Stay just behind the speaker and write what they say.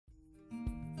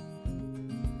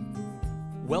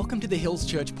Welcome to the Hills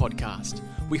Church podcast.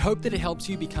 We hope that it helps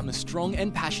you become a strong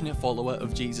and passionate follower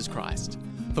of Jesus Christ.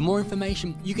 For more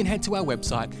information, you can head to our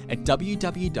website at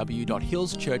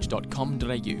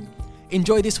www.hillschurch.com.au.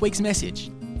 Enjoy this week's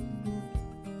message.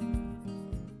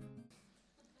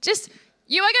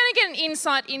 You are going to get an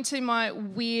insight into my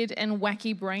weird and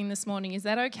wacky brain this morning. Is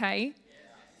that okay?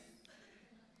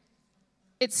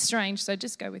 It's strange, so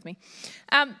just go with me.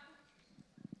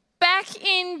 Back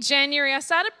in January, I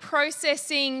started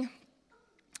processing.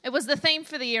 It was the theme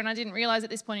for the year, and I didn't realise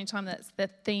at this point in time that's the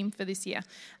theme for this year.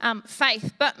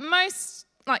 Faith, but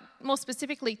more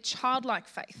specifically, childlike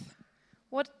faith.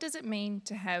 What does it mean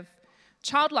to have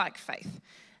childlike faith?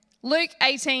 Luke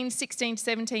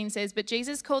 18:16-17 says, "But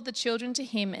Jesus called the children to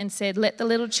him and said, 'Let the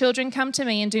little children come to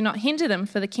me and do not hinder them,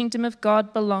 for the kingdom of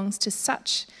God belongs to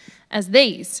such as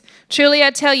these. Truly I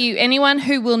tell you, anyone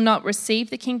who will not receive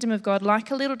the kingdom of God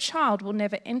like a little child will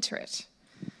never enter it.'"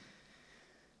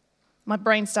 My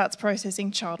brain starts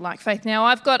processing childlike faith. Now,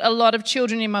 I've got a lot of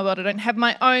children in my world. I don't have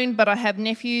my own, but I have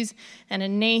nephews and a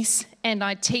niece, and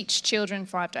I teach children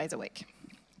 5 days a week.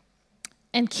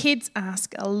 And kids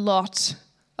ask a lot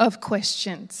of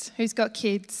questions. Who's got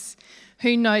kids?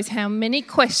 Who knows how many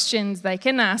questions they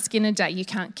can ask in a day? You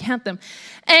can't count them.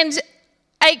 And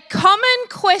a common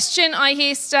question I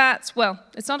hear starts, well,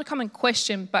 it's not a common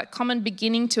question, but common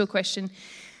beginning to a question.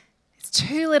 It's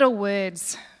 2 little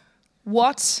words.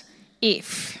 What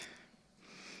if?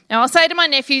 Now, I'll say to my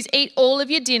nephews, eat all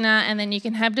of your dinner and then you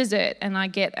can have dessert. And I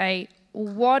get a,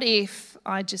 what if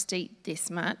I just eat this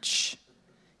much?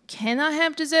 Can I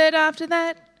have dessert after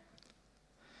that?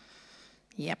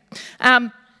 Yep.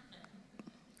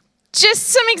 Just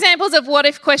some examples of what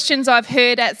if questions I've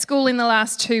heard at school in the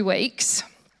last 2 weeks.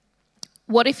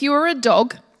 What if you were a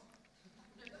dog?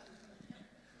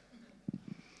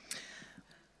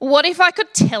 What if I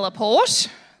could teleport?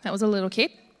 That was a little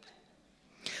kid.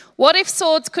 What if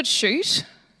swords could shoot?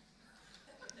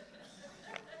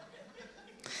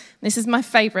 This is my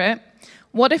favourite.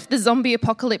 What if the zombie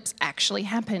apocalypse actually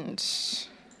happened?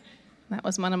 That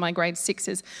was one of my grade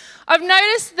 6s. I've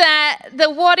noticed that the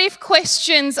what if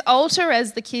questions alter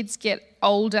as the kids get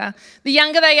older. The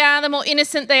younger they are, the more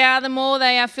innocent they are, the more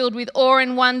they are filled with awe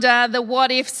and wonder. The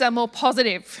what ifs are more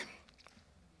positive.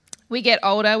 We get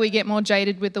older, we get more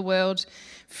jaded with the world.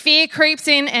 Fear creeps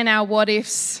in and our what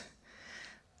ifs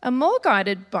are more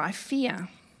guided by fear.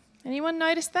 Anyone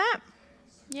notice that?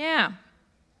 Yeah.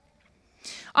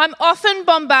 I'm often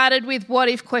bombarded with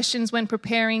what-if questions when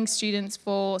preparing students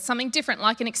for something different,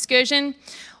 like an excursion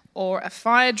or a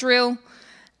fire drill.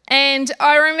 And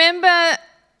I remember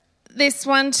this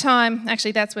one time,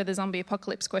 actually that's where the zombie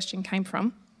apocalypse question came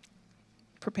from,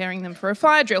 preparing them for a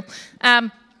fire drill.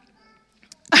 I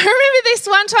remember this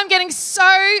one time getting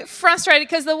so frustrated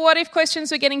because the what-if questions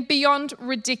were getting beyond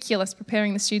ridiculous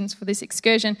preparing the students for this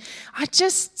excursion. I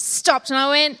just stopped and I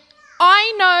went,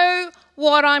 I know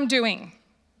what I'm doing.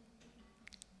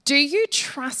 Do you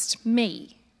trust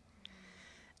me?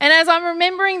 And as I'm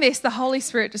remembering this, the Holy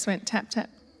Spirit just went tap, tap,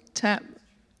 tap.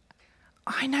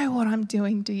 I know what I'm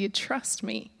doing. Do you trust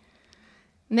me?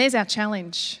 And there's our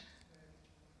challenge.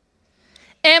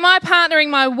 Am I partnering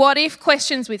my what-if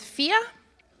questions with fear?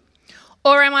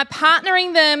 Or am I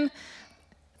partnering them,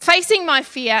 facing my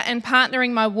fear and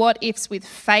partnering my what-ifs with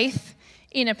faith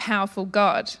in a powerful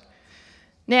God?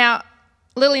 Now,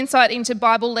 a little insight into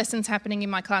Bible lessons happening in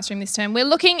my classroom this term. We're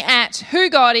looking at who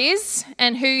God is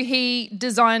and who he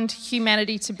designed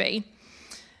humanity to be.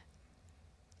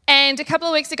 And a couple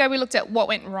of weeks ago, we looked at what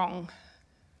went wrong.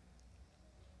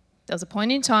 There was a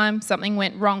point in time, something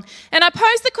went wrong. And I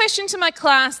posed the question to my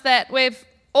class that we've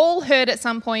all heard at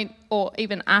some point or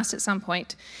even asked at some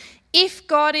point. If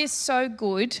God is so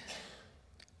good,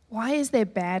 why is there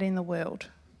bad in the world?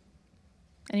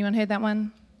 Anyone heard that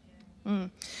one?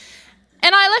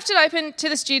 And I left it open to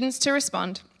the students to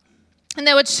respond. And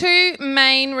there were 2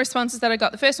 main responses that I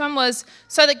got. The first one was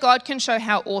so that God can show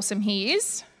how awesome he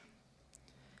is,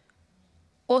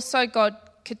 or so God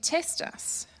could test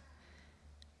us.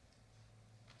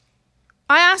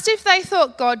 I asked if they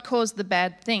thought God caused the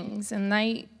bad things, and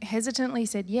they hesitantly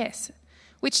said yes,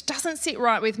 which doesn't sit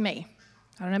right with me.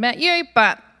 I don't know about you,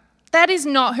 but that is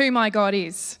not who my God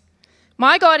is.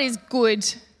 My God is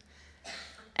good,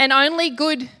 and only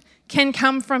good can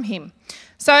come from him.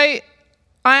 So I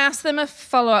asked them a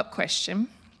follow-up question.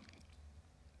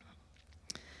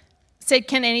 Said,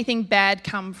 can anything bad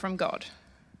come from God?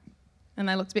 And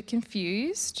they looked a bit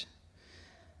confused.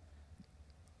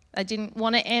 I didn't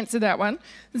want to answer that one.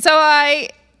 So I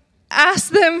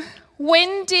asked them,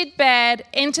 when did bad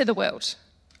enter the world?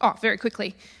 Oh, very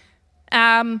quickly.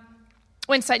 When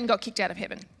Satan got kicked out of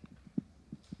heaven.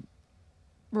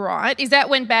 right. Is that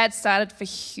when bad started for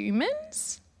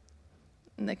humans?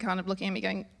 And they're kind of looking at me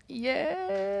going,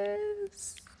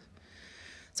 yes.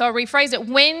 So I'll rephrase it.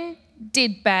 When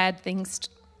did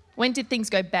things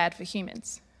go bad for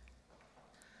humans?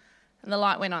 And the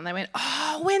light went on. They went,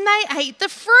 oh, when they ate the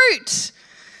fruit.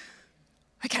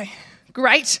 Okay,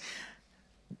 great.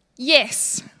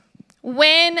 Yes,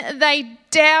 when they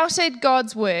doubted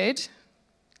God's word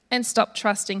and stopped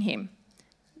trusting him.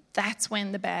 That's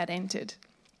when the bad entered.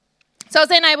 So I was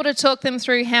then able to talk them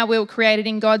through how we were created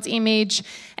in God's image,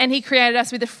 and he created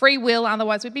us with a free will,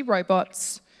 otherwise we'd be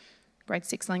robots. Grade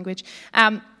 6 language.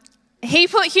 He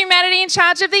put humanity in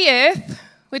charge of the earth,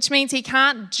 which means he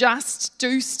can't just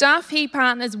do stuff. He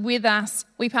partners with us.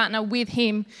 We partner with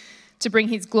him to bring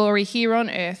his glory here on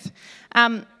earth.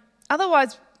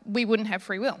 Otherwise, we wouldn't have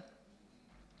free will.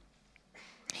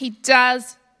 He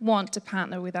does want to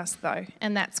partner with us, though,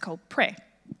 and that's called prayer.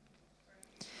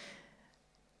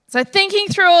 So thinking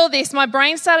through all this, my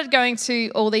brain started going to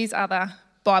all these other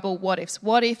Bible what ifs.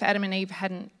 What if Adam and Eve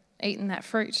hadn't eaten that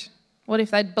fruit? What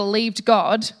if they'd believed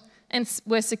God and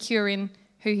were secure in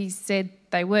who he said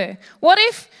they were? What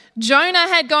if Jonah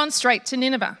had gone straight to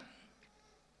Nineveh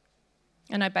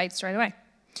and obeyed straight away?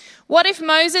 What if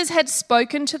Moses had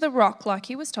spoken to the rock like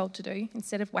he was told to do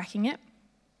instead of whacking it?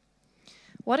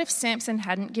 What if Samson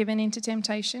hadn't given in to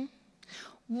temptation?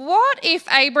 What if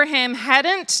Abraham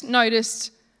hadn't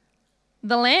noticed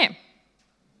the lamb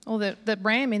or the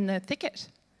ram in the thicket?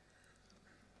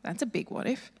 That's a big what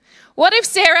if. What if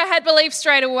Sarah had believed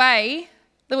straight away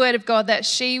the word of God that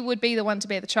she would be the one to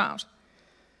bear the child?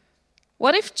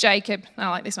 What if Jacob, I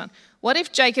like this one. What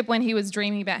if Jacob, when he was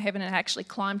dreaming about heaven, had actually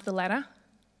climbed the ladder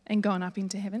and gone up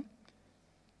into heaven?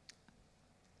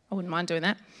 I wouldn't mind doing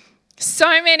that. So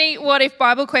many what if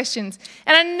Bible questions.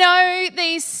 And I know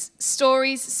these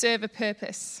stories serve a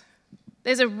purpose.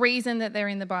 There's a reason that they're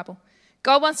in the Bible.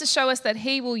 God wants to show us that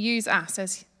he will use us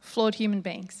as flawed human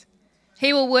beings.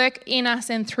 He will work in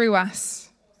us and through us.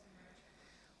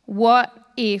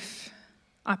 What if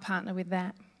I partner with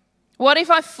that? What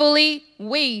if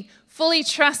we fully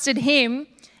trusted him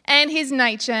and his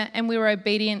nature and we were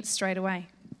obedient straight away?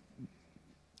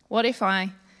 What if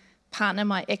I partner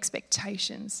my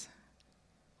expectations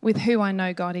with who I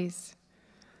know God is?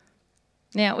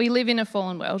 Now, we live in a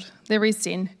fallen world. There is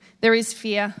sin, there is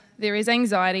fear, there is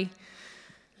anxiety.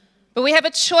 But we have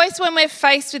a choice when we're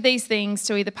faced with these things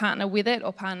to either partner with it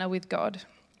or partner with God.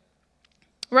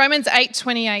 Romans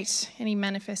 8:28, any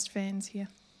manifest fans here?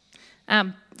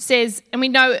 Says, and we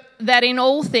know that in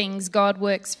all things God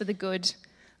works for the good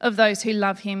of those who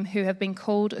love him, who have been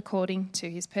called according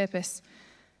to his purpose.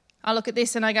 I look at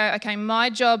this and I go, okay, my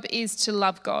job is to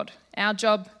love God. Our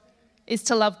job is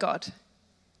to love God.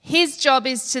 His job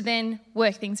is to then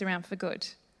work things around for good.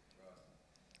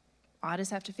 I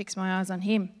just have to fix my eyes on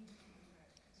him.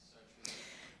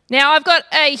 Now, I've got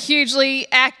a hugely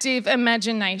active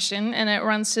imagination and it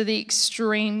runs to the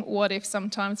extreme what if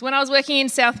sometimes. When I was working in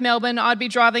South Melbourne, I'd be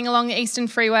driving along the Eastern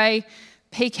Freeway,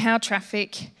 peak hour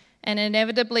traffic, and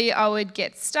inevitably I would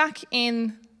get stuck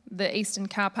in the Eastern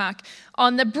car park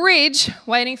on the bridge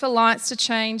waiting for lights to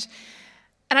change.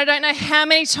 And I don't know how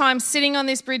many times sitting on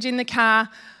this bridge in the car,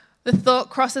 the thought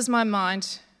crosses my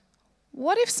mind,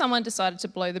 what if someone decided to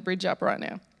blow the bridge up right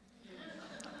now?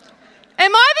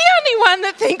 Am I the only one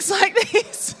that thinks like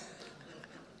this?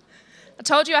 I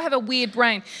told you I have a weird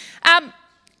brain. And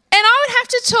I would have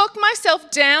to talk myself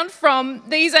down from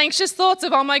these anxious thoughts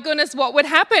of, oh my goodness, what would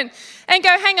happen? And go,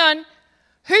 hang on,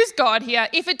 who's God here?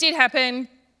 If it did happen,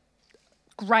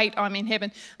 great, I'm in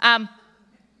heaven.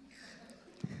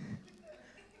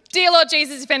 Dear Lord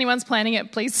Jesus, if anyone's planning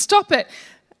it, please stop it.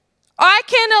 I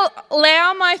can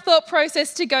allow my thought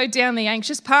process to go down the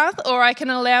anxious path, or I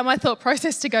can allow my thought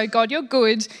process to go, God, you're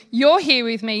good, you're here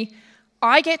with me.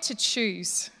 I get to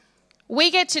choose.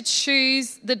 We get to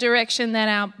choose the direction that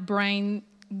our brain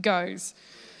goes.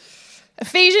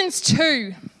 Ephesians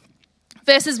 2,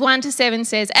 verses 1-7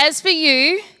 says, as for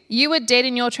you, you were dead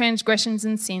in your transgressions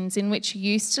and sins in which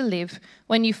you used to live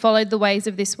when you followed the ways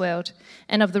of this world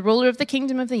and of the ruler of the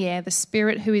kingdom of the air, the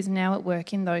spirit who is now at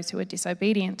work in those who are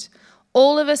disobedient.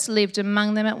 All of us lived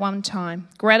among them at one time,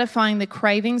 gratifying the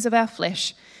cravings of our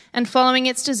flesh and following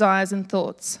its desires and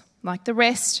thoughts. Like the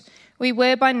rest, we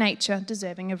were by nature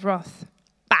deserving of wrath.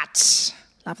 But,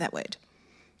 love that word,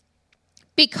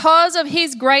 because of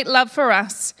his great love for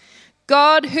us,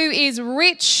 God, who is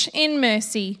rich in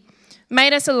mercy,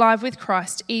 made us alive with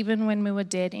Christ even when we were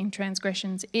dead in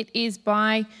transgressions. It is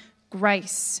by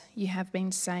grace you have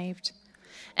been saved.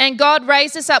 And God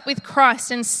raised us up with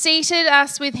Christ and seated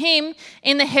us with him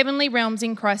in the heavenly realms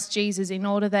in Christ Jesus, in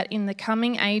order that in the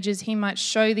coming ages he might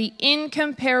show the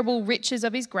incomparable riches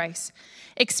of his grace,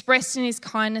 expressed in his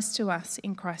kindness to us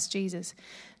in Christ Jesus.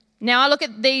 Now I look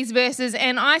at these verses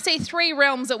and I see three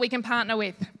realms that we can partner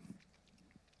with.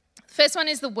 First one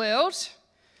is the world.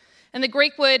 And the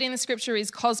Greek word in the scripture is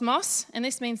cosmos, and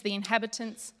this means the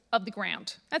inhabitants of the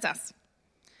ground. That's us.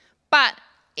 But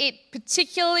it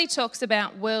particularly talks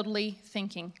about worldly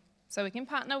thinking. So we can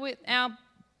partner with our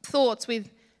thoughts with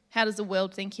how does the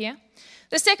world think here.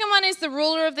 The second one is the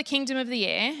ruler of the kingdom of the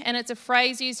air, and it's a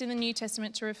phrase used in the New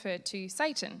Testament to refer to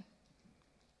Satan.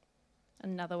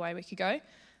 Another way we could go.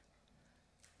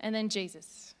 And then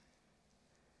Jesus.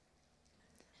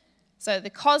 So the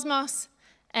cosmos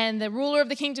and the ruler of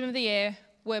the kingdom of the air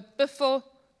were before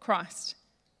Christ.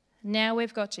 Now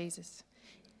we've got Jesus.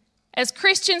 As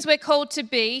Christians, we're called to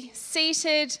be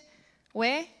seated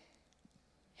where?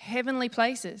 Heavenly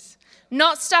places.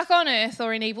 Not stuck on earth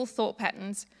or in evil thought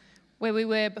patterns where we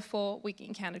were before we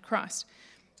encountered Christ.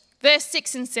 Verse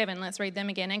 6 and 7, let's read them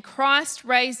again. And God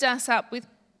raised us up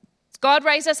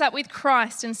with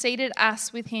Christ and seated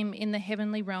us with him in the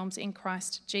heavenly realms in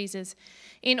Christ Jesus,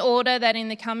 in order that in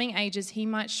the coming ages he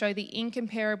might show the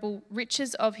incomparable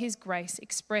riches of his grace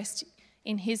expressed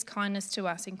in his kindness to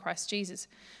us in Christ Jesus.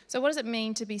 So what does it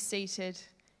mean to be seated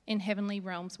in heavenly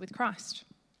realms with Christ?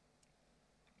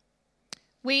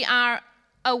 We are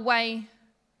away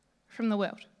from the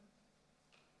world.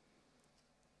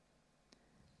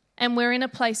 And we're in a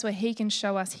place where he can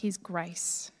show us his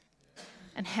grace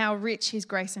and how rich his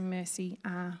grace and mercy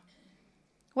are.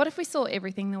 What if we saw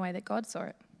everything the way that God saw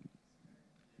it?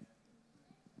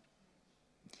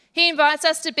 He invites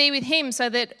us to be with him so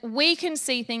that we can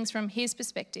see things from his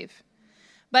perspective.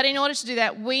 But in order to do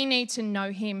that, we need to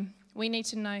know him. We need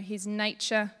to know his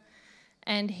nature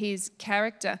and his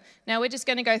character. Now, we're just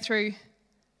going to go through,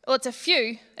 well, it's a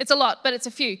few. It's a lot, but it's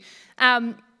a few.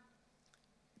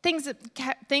 Things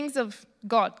of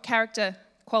God, character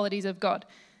qualities of God.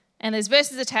 And there's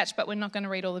verses attached, but we're not going to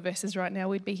read all the verses right now.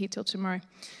 We'd be here till tomorrow.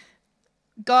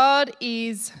 God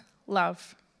is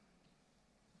love.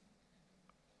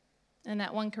 And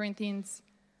that 1 Corinthians,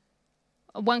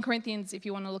 if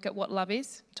you want to look at what love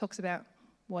is, talks about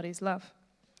what is love.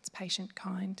 It's patient,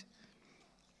 kind.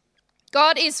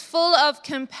 God is full of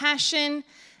compassion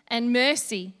and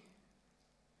mercy.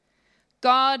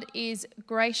 God is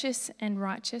gracious and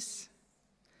righteous.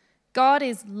 God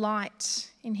is light.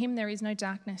 In him there is no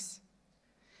darkness.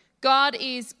 God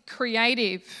is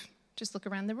creative. Just look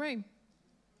around the room.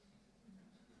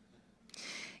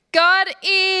 God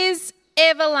is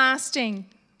everlasting.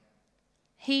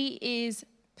 He is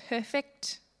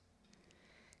perfect.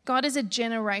 God is a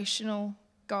generational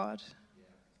God.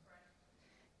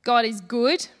 God is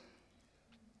good,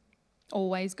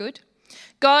 always good.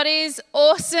 God is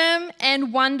awesome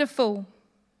and wonderful.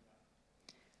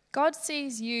 God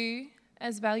sees you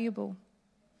as valuable.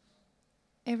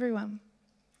 Everyone.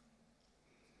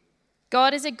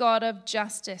 God is a God of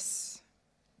justice.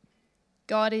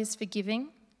 God is forgiving.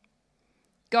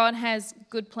 God has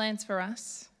good plans for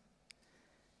us.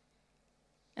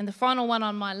 And the final one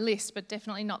on my list, but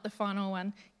definitely not the final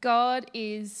one, God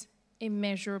is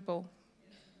immeasurable.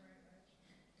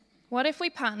 What if we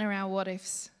partner our what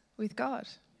ifs with God?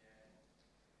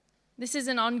 This is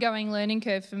an ongoing learning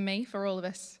curve for me, for all of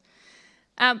us.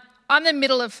 I'm the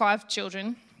middle of 5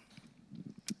 children,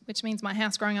 which means my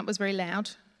house growing up was very loud.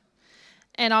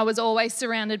 And I was always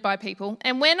surrounded by people.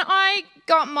 And when I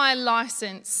got my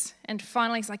license and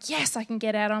finally it's like, yes, I can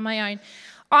get out on my own,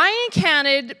 I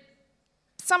encountered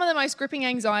some of the most gripping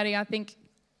anxiety I think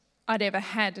I'd ever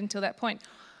had until that point.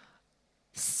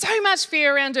 So much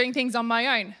fear around doing things on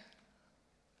my own.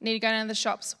 Need to go down to the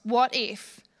shops. What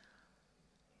if,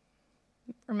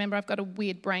 remember I've got a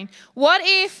weird brain, what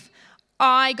if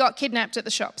I got kidnapped at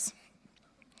the shops?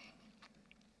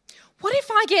 What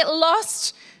if I get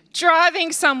lost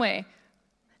driving somewhere?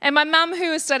 And my mum,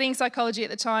 who was studying psychology at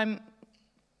the time,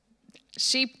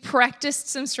 she practiced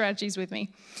some strategies with me.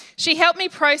 She helped me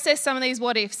process some of these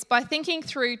what ifs by thinking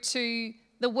through to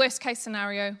the worst case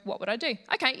scenario. What would I do?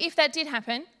 Okay, if that did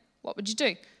happen, what would you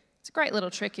do? It's a great little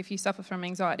trick if you suffer from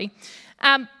anxiety.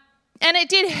 And it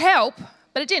did help,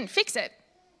 but it didn't fix it.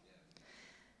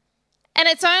 And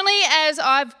it's only as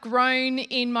I've grown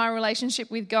in my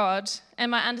relationship with God and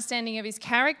my understanding of his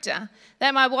character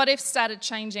that my what ifs started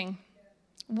changing.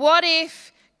 What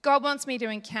if God wants me to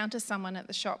encounter someone at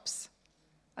the shops?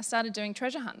 I started doing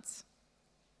treasure hunts.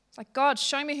 It's like, God,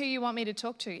 show me who you want me to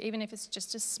talk to, even if it's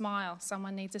just a smile.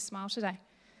 Someone needs a smile today.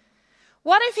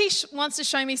 What if he wants to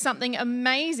show me something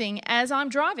amazing as I'm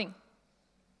driving?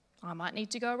 I might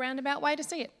need to go a roundabout way to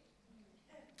see it.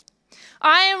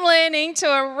 I am learning to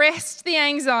arrest the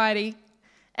anxiety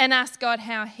and ask God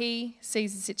how he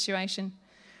sees the situation.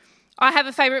 I have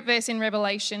a favourite verse in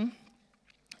Revelation,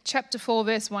 chapter 4,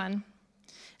 verse 1.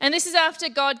 And this is after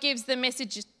God gives the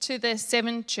message to the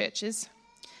 7 churches.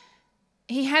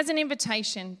 He has an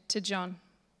invitation to John.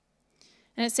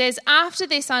 And it says, "After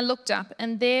this I looked up,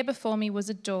 and there before me was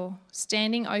a door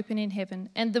standing open in heaven.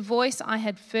 And the voice I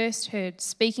had first heard,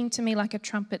 speaking to me like a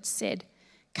trumpet, said,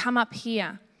 'Come up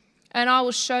here, and I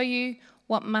will show you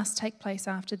what must take place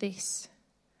after this.'"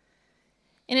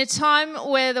 In a time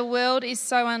where the world is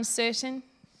so uncertain,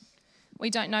 we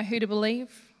don't know who to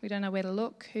believe, we don't know where to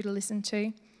look, who to listen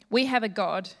to, we have a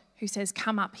God who says,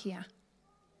 "Come up here.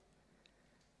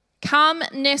 Come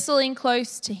nestling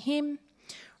close to him.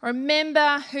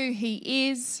 Remember who he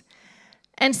is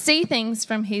and see things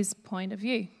from his point of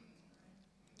view."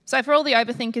 So for all the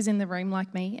overthinkers in the room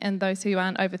like me and those who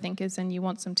aren't overthinkers and you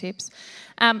want some tips,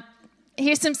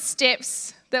 here's some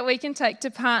steps that we can take to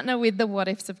partner with the what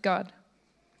ifs of God.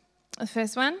 The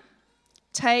first one,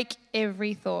 take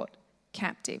every thought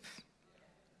captive.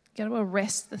 You've got to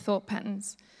arrest the thought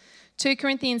patterns. 2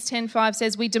 Corinthians 10:5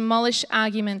 says, "We demolish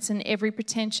arguments and every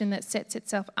pretension that sets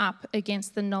itself up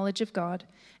against the knowledge of God,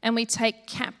 and we take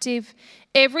captive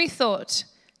every thought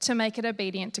to make it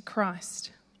obedient to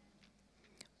Christ."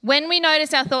 When we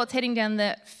notice our thoughts heading down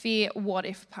the fear what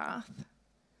if path,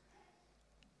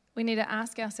 we need to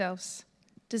ask ourselves,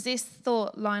 does this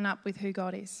thought line up with who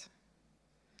God is?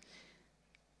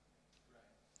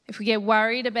 If we get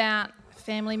worried about a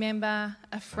family member,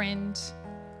 a friend,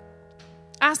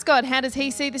 ask God, how does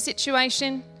he see the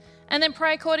situation? And then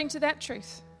pray according to that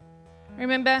truth.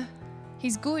 Remember,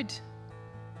 he's good.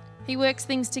 He works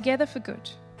things together for good.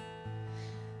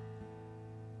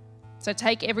 So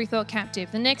take every thought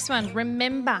captive. The next one,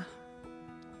 remember.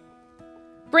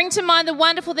 Bring to mind the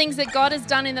wonderful things that God has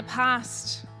done in the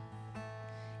past,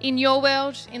 in your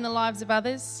world, in the lives of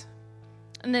others.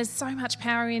 And there's so much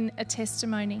power in a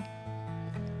testimony.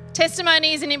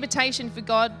 Testimony is an invitation for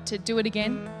God to do it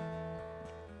again.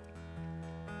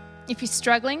 If you're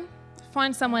struggling,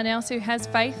 find someone else who has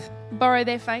faith, borrow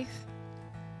their faith.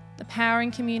 The power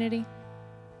in community.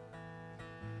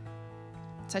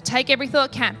 So take every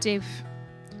thought captive.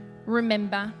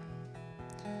 Remember.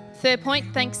 Third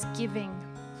point, thanksgiving.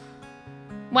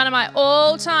 One of my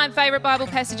all-time favourite Bible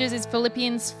passages is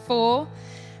Philippians 4.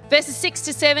 Verses 6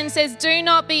 to 7 says, "Do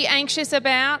not be anxious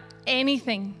about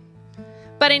anything,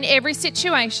 but in every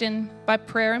situation, by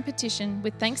prayer and petition,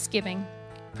 with thanksgiving,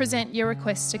 present your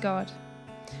requests to God.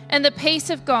 And the peace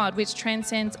of God, which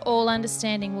transcends all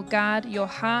understanding, will guard your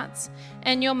hearts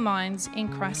and your minds in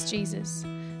Christ Jesus."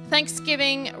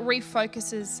 Thanksgiving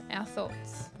refocuses our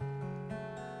thoughts.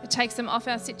 It takes them off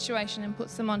our situation and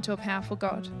puts them onto a powerful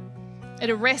God. It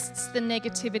arrests the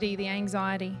negativity, the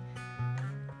anxiety,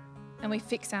 and we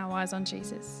fix our eyes on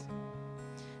Jesus.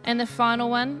 And the final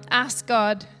one, ask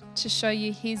God to show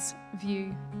you his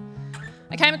view.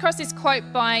 I came across this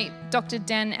quote by Dr.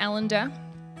 Dan Allender.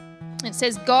 It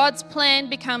says, "God's plan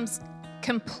becomes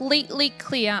completely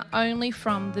clear only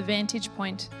from the vantage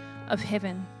point of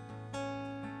heaven."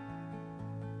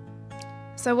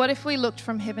 So what if we looked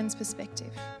from heaven's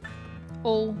perspective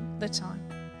all the time?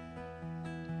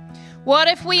 What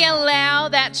if we allow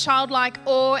that childlike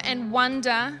awe and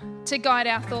wonder to guide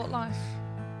our thought life?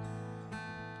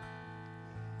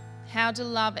 How do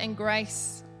love and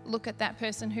grace look at that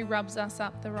person who rubs us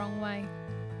up the wrong way?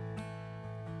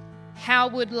 How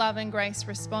would love and grace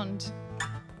respond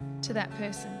to that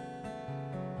person?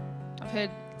 I've heard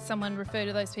someone refer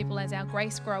to those people as our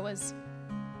grace growers.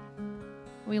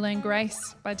 We learn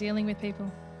grace by dealing with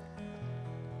people.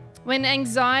 When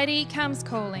anxiety comes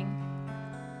calling,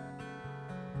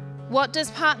 what does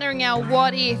partnering our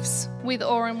what ifs with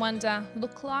awe and wonder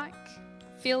look like,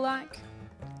 feel like,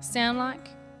 sound like?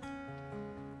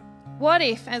 What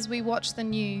if, as we watch the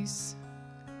news,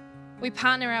 we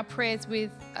partner our prayers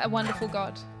with a wonderful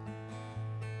God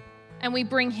and we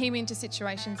bring him into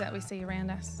situations that we see around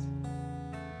us?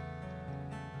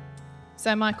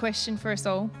 So my question for us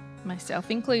all, myself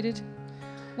included,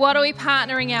 what are we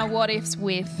partnering our what ifs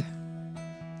with?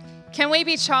 Can we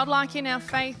be childlike in our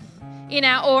faith, in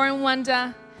our awe and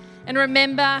wonder, and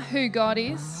remember who God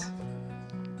is?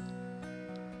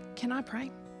 Can I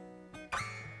pray?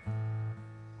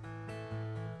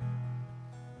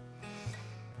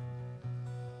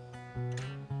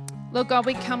 Lord God,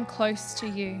 we come close to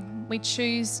you. We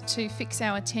choose to fix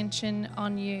our attention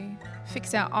on you,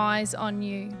 fix our eyes on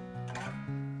you.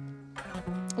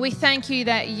 We thank you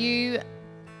that you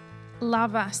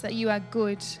love us, that you are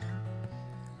good.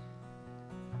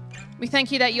 We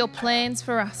thank you that your plans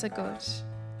for us are good.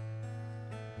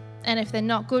 And if they're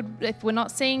not good, if we're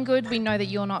not seeing good, we know that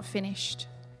you're not finished.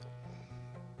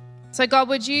 So God,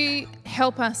 would you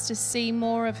help us to see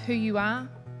more of who you are?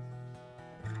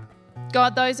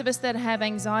 God, those of us that have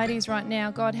anxieties right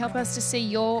now, God, help us to see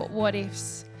your what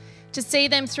ifs, to see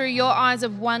them through your eyes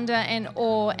of wonder and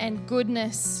awe and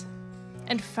goodness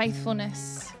and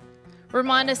faithfulness.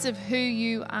 Remind us of who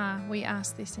you are. We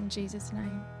ask this in Jesus'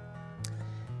 name.